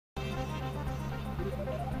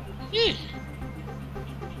Yeah.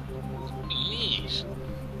 Yes.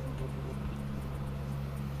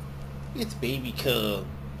 It's baby cub.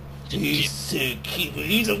 He's so cute, but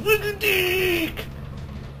he's a fucking dick!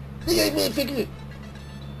 Look at that motherfucker!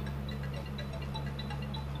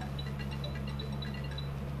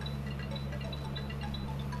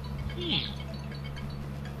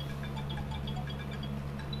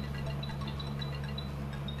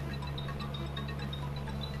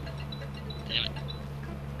 Damn it.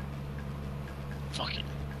 Fuck it.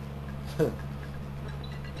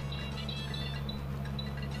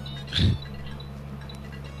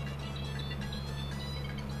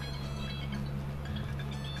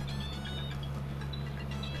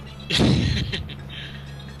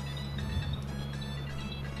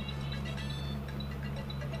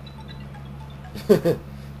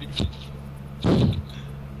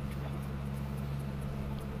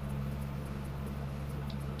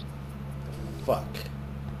 Fuck.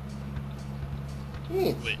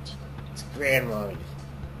 Wait. It's grandma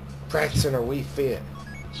practicing her Wii Fit.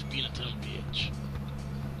 Just being a dumb bitch.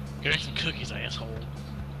 Get some cookies, asshole.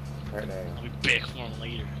 Right now. I'll be back for them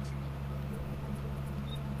later.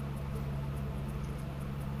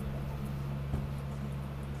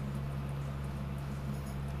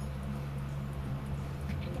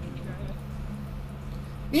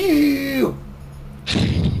 Ew!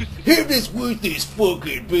 Have this worthless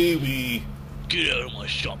fucking baby! Get out of my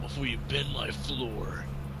shop before you bend my floor.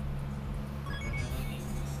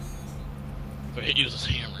 If I hit you with this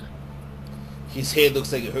hammer. His head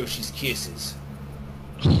looks like a Hershey's Kisses.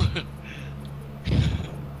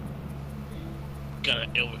 Got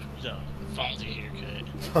an Elvis Fonzie haircut.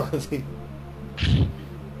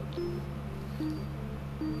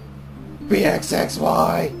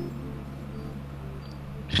 BXXY!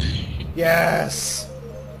 Yes!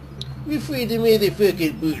 We freed the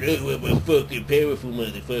motherfucking boot up with a fucking powerful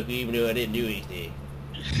motherfucker, even though I didn't do anything.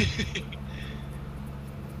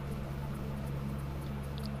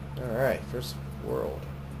 Alright, first world.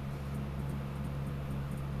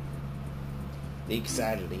 The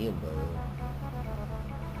side of the Imbo.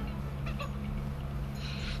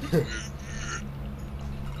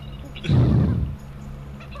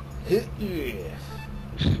 Yeah.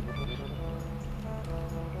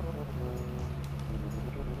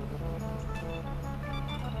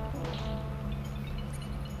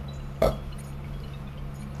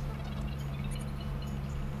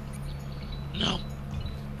 No.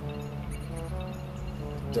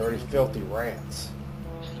 Dirty, filthy rats.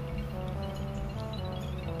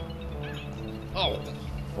 Oh.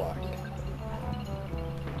 Fuck.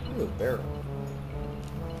 Ooh, a barrel.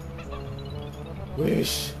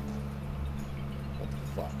 Wish. What the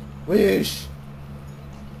fuck? Wish!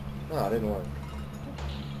 Oh, it didn't work.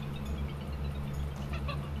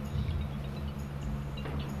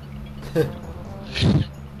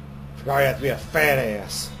 Forgot you have to be a fat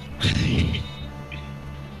ass.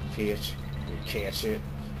 Pitch. You catch it.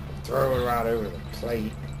 Throw it right over the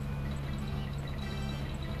plate.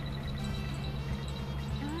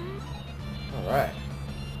 Alright.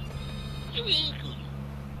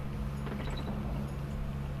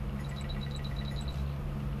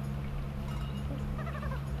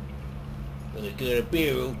 Look at a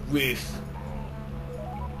barrel riff.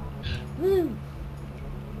 Woo!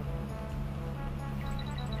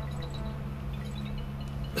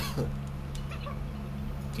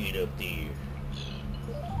 Get up there.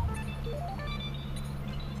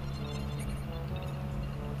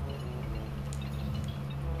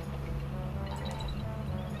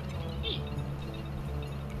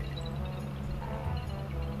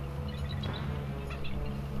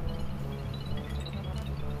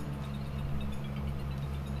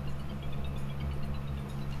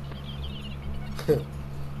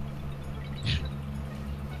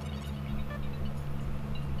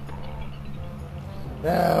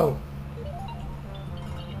 No.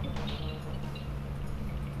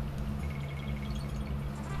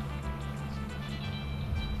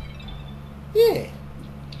 Yeah.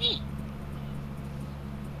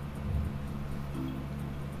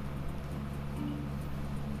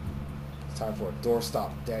 It's time for a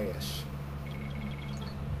doorstop dash.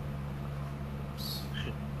 Oops.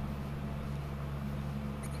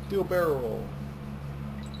 Do a barrel roll.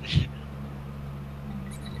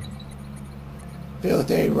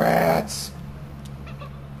 Filthy rats!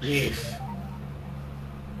 Beef.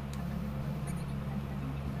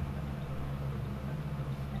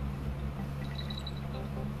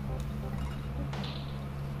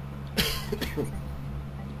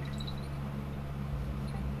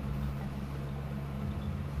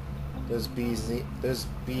 Those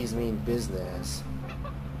bees mean business.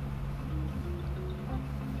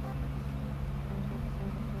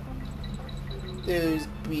 Those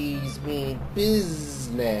bees mean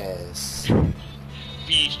business.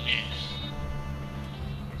 Business.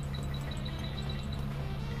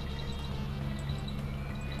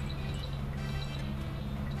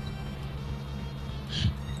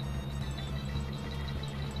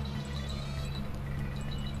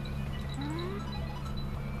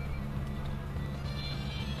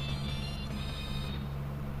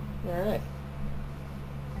 Alright.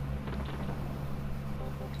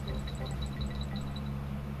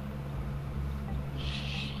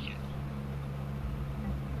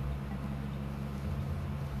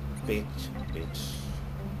 Bitch, bitch.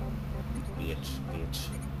 Bitch, bitch.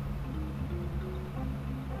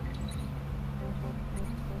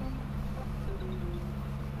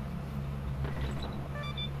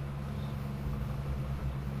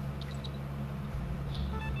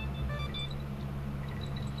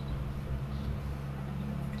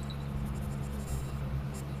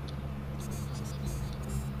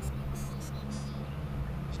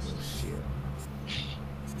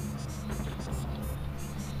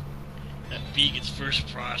 That bee gets first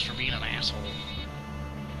prize for being an asshole.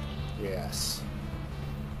 Yes.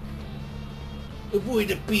 Avoid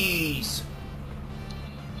the bees!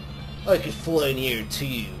 I could fly in the air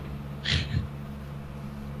too.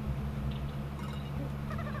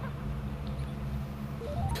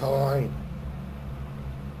 Coin.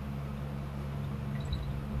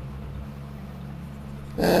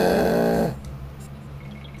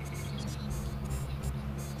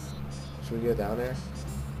 Should we go down there?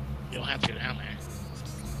 You don't have to go down there.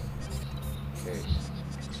 Okay.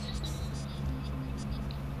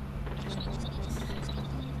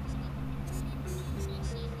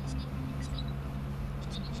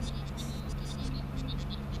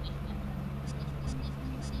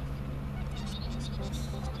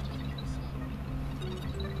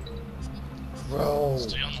 Bro.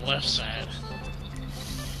 Stay on the left side.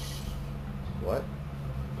 What?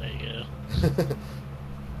 There you go.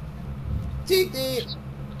 Take that!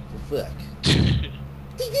 Fuck. Take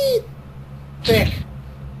that! Fuck!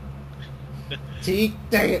 Take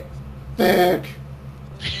that! Fuck!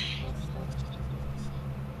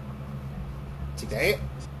 Take that!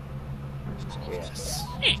 Yes.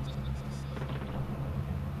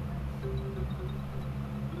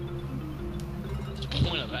 What's the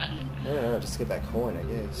point of that? I don't know, just get that coin, I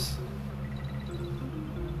guess.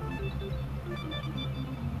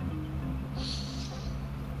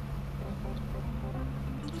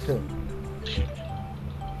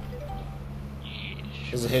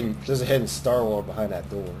 There's a hidden Star World behind that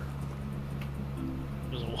door.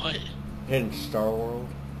 There's a what? Hidden Star World.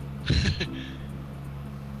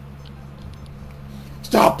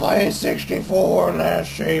 Stop playing 64 and let's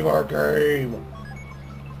save our game.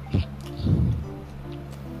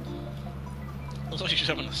 Looks like she's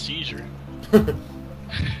having a seizure.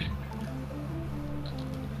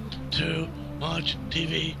 Too much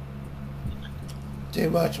TV. Too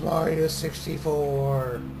much Mario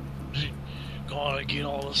 64. Gotta get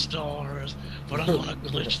all the stars, but I'm gonna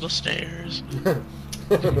glitch the stairs.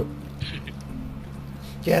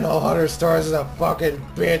 Getting all 100 stars is a fucking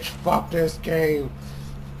bitch. Fuck this game.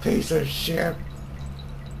 Piece of shit.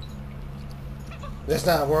 It's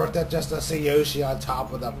not worth it just to see Yoshi on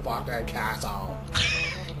top of the fucking castle.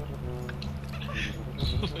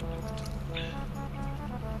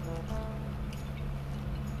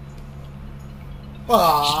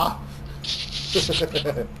 Aww.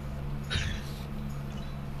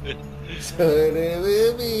 Son of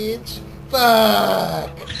a bitch.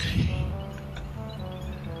 Fuck.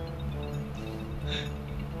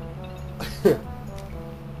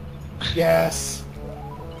 Yes.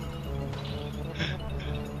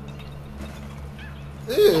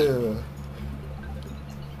 Ew.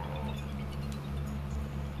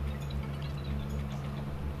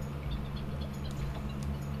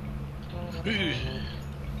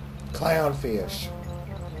 Clownfish.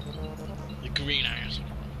 The green eyes.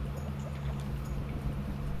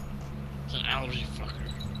 It's an allergy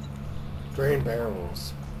fucker. Green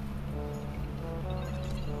barrels.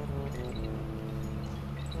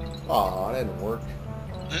 Aw, that didn't work.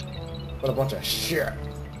 What a bunch of shit.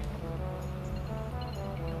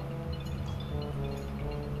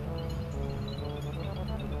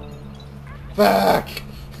 Fuck!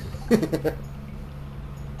 At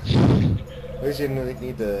least you didn't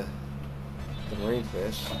need the marine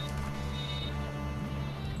fish.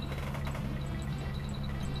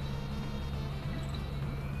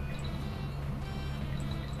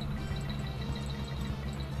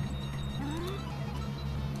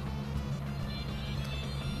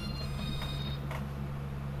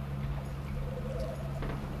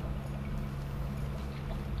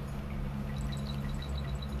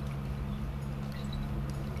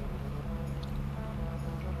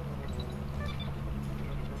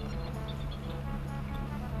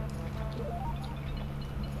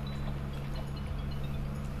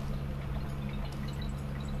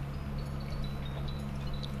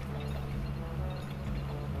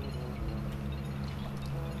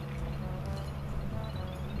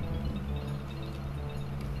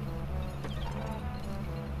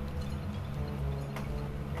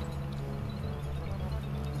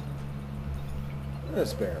 And a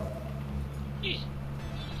sparrow.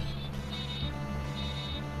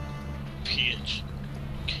 Pitch.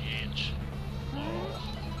 Catch.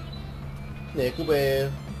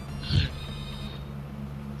 Nickelback.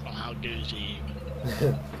 Well, how does he?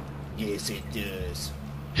 Yes, it does.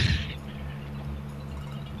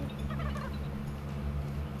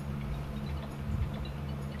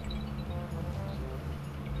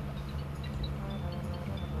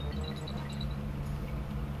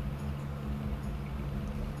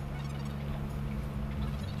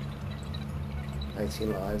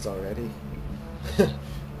 19 lives already.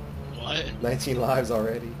 What? 19 lives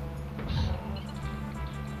already.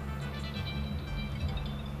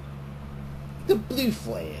 The blue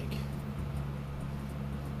flag.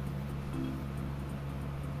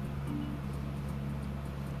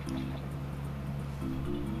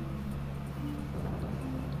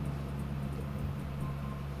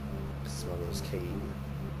 Smell those cave.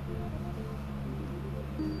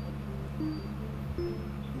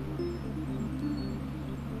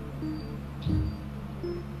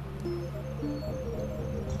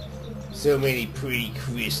 So many pretty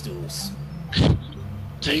crystals.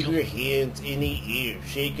 Take your hands in the air,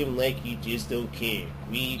 shake them like you just don't care.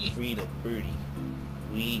 We freed a birdie.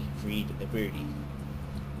 We freed a birdie.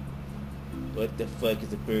 What the fuck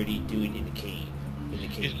is a birdie doing in the cave?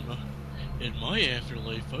 In my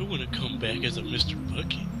afterlife, I want to come back as a Mr.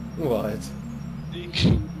 Bucket. What?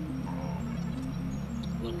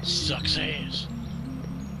 Little sucks ass.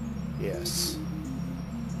 Yes.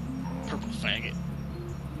 Purple faggot.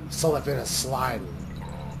 Saw that in a slide.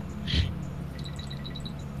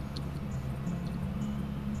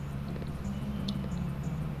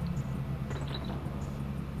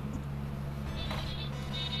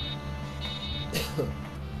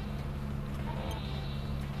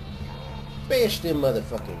 Bash them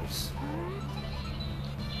motherfuckers.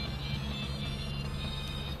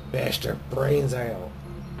 Bash their brains out.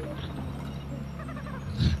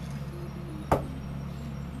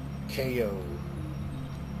 KO.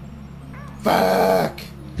 Fuck!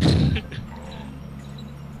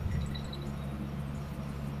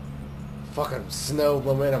 Fucking snow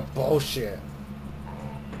momentum bullshit.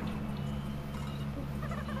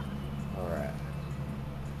 Alright.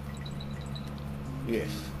 Yes.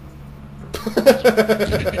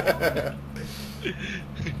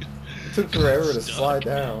 It took forever to slide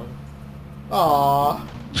down. Aww.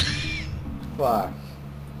 Fuck.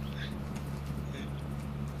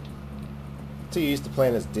 Too used to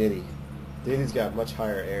playing as Diddy. Diddy's got much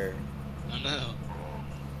higher air. I know.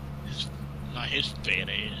 Not his fat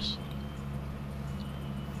ass.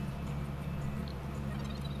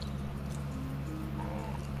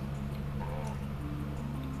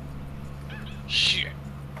 Shit.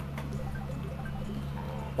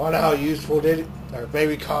 Wonder how useful Diddy or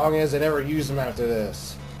Baby Kong is. They never use him after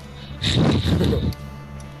this.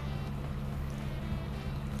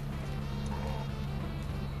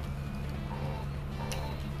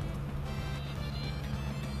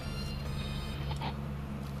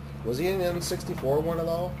 Was he in the N64 one at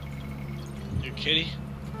all? Your kitty?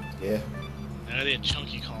 Yeah. No, they had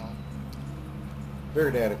Chunky Kong.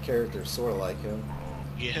 Figured they had a character sort of like him.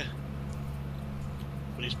 Yeah.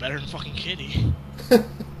 But he's better than fucking Kitty. At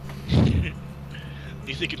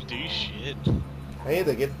least they can do shit. I need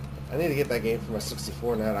to get that game for my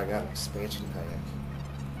 64 now that I got an expansion pack.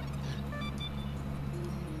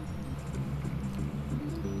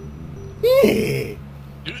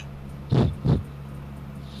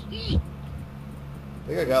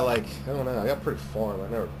 I think I got like, I don't know, I got pretty far, but I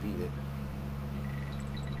never beat it.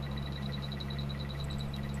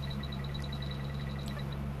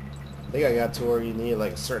 I think I got to where you need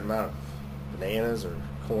like a certain amount of bananas or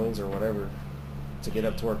coins or whatever to get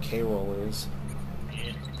up to where K-Roll is.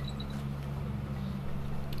 Yeah.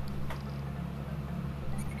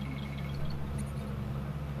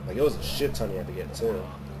 Like it was a shit ton you had to get too.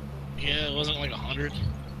 Yeah, it wasn't like 100. It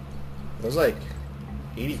was like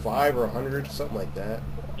 85 or 100, something like that.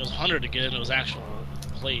 It was 100 to get in those actual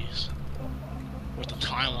plays. With the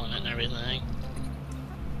time on it and everything.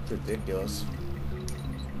 It's ridiculous.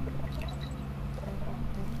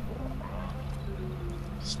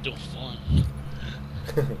 Still fun.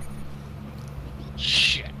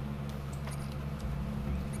 Shit.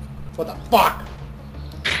 What the fuck?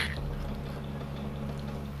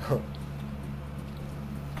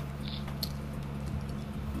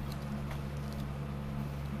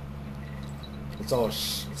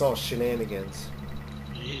 It's all shenanigans.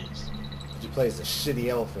 It is. You play as a shitty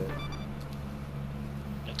elephant.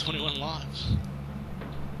 Got 21 lives.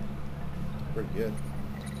 Pretty good.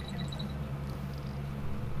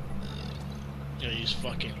 Yeah, he's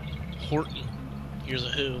fucking Horton. Here's a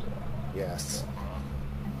who. Yes.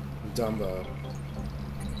 Dumbo.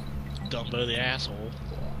 Dumbo the asshole.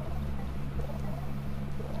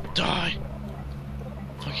 Die!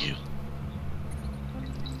 Fuck you.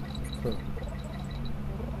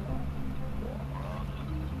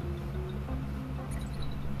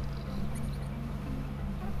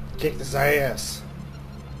 Kick this ass.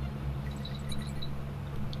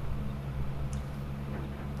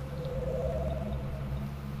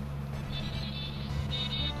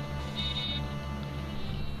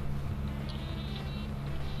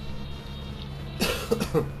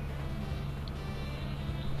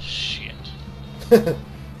 Shit.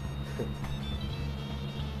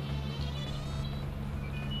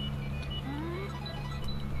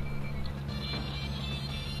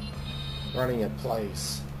 Running in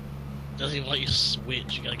place. Doesn't even let you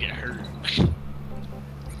switch, you gotta get hurt.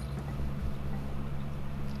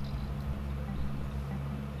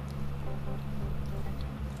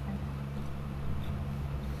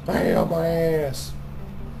 Bam, my ass.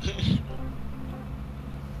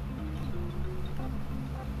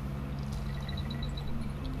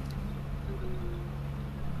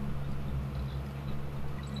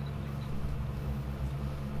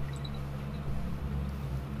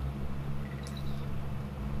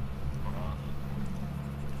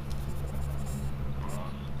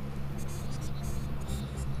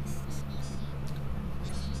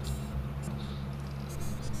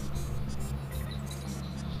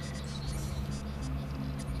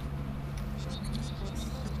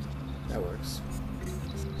 That works.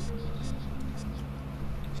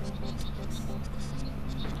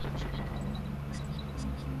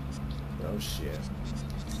 Oh shit.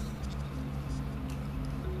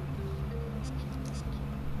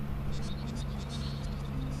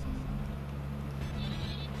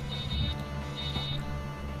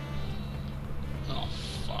 Oh,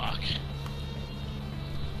 fuck.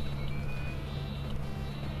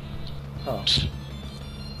 Oh.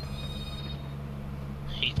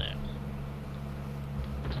 Hate that.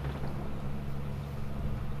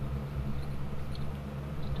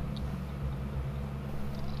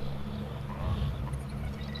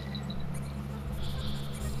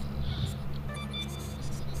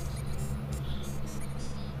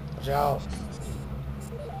 Watch out.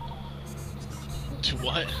 To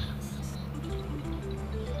what?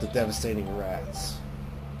 The devastating rats.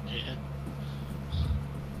 Yeah.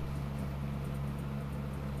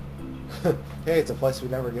 Hey, it's a place we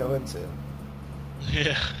never go into.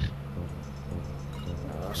 Yeah.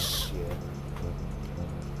 Oh shit.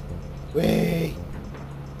 Wait.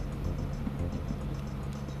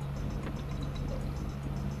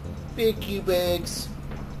 Pick you, Bags.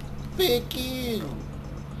 Pick you.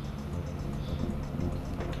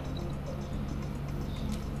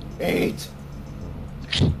 8.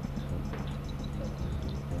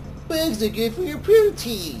 Bugs are good for your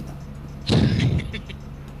protein.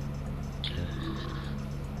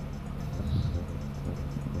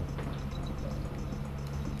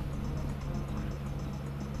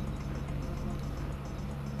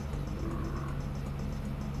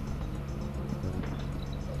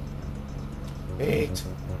 Eight.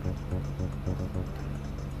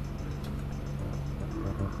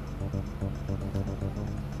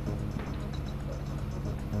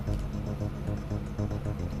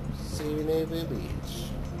 Saving every beach.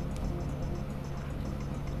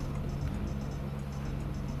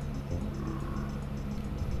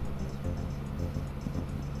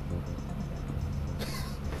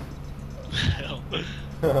 Hell.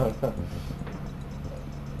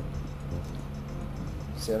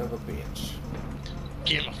 Son of a bitch.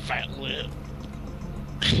 Give him a fat lip.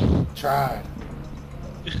 Tried.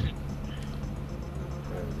 There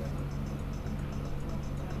we go.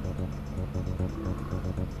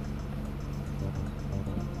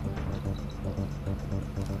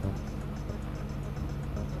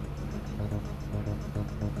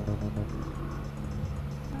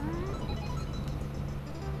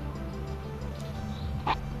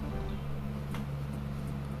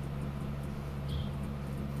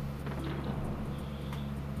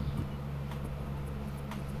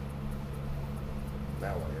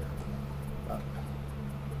 Now we're up.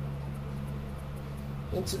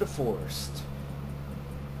 Into the forest.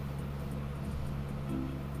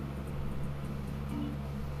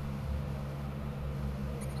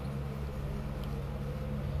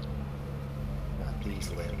 Not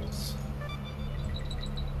these levels.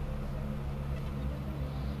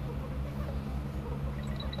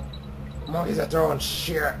 Monkeys are throwing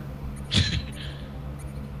shit. I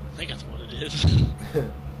think that's what it is.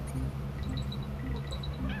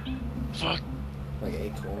 Fuck. Like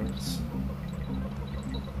acorns.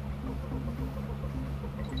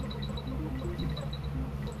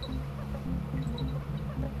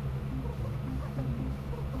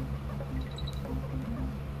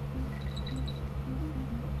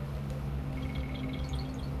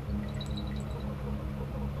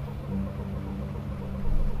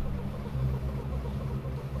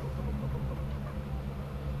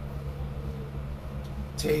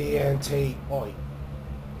 TNT. Oi.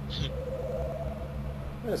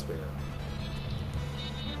 That's better.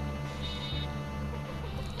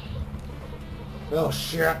 Oh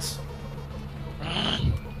shit.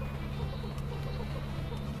 Run.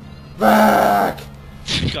 Back!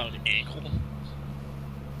 Got an ankle.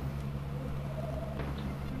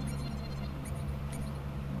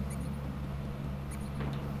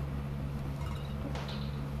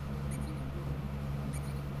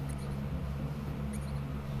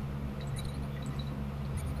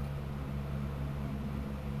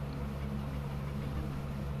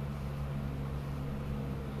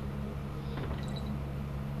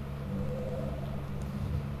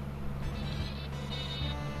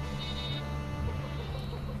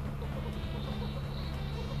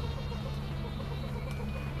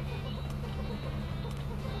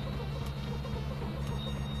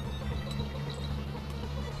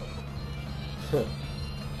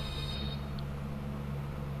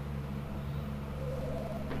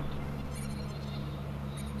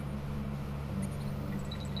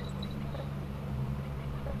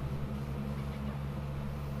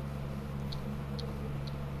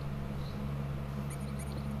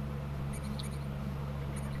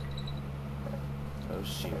 Oh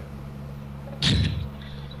shit.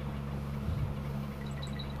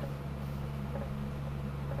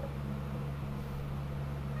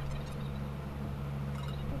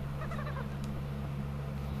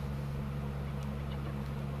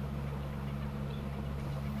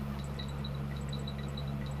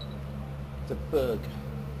 The bug.